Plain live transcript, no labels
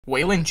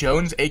Waylon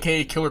Jones,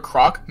 aka Killer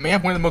Croc, may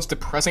have one of the most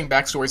depressing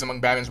backstories among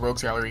Batman's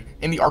rogues gallery.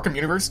 In the Arkham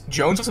universe,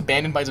 Jones was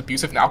abandoned by his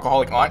abusive and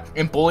alcoholic aunt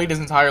and bullied his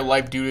entire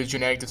life due to his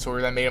genetic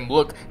disorder that made him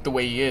look the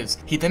way he is.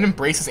 He then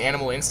embraced his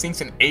animal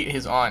instincts and ate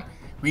his aunt,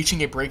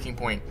 reaching a breaking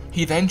point.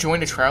 He then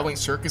joined a traveling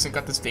circus and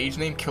got the stage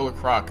name Killer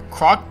Croc.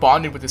 Croc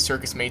bonded with his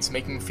circus mates,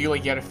 making him feel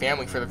like he had a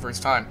family for the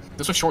first time.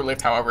 This was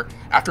short-lived, however,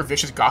 after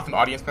vicious Gotham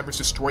audience members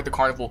destroyed the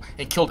carnival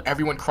and killed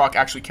everyone Croc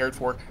actually cared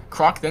for.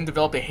 Croc then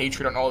developed a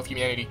hatred on all of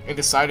humanity and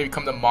decided to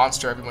become the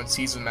monster everyone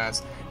sees him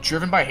as.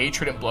 Driven by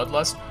hatred and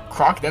bloodlust,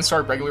 Croc then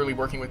started regularly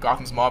working with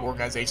Gotham's mob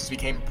organizations and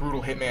became a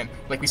brutal hitman,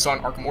 like we saw in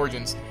Arkham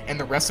Origins, and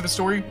the rest of the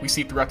story we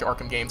see throughout the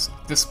Arkham games.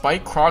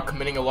 Despite Croc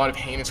committing a lot of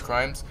heinous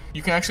crimes,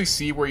 you can actually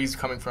see where he's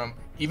coming from.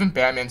 Even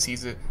Batman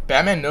sees it.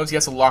 Batman knows he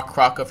has to lock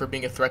Croc up for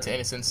being a threat to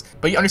innocence,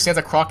 but he understands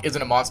that Croc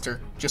isn't a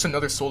monster, just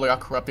another soul that got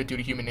corrupted due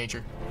to human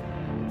nature.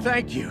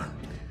 Thank you.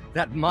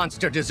 That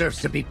monster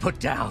deserves to be put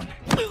down.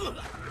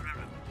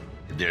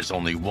 There's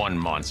only one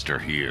monster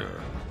here.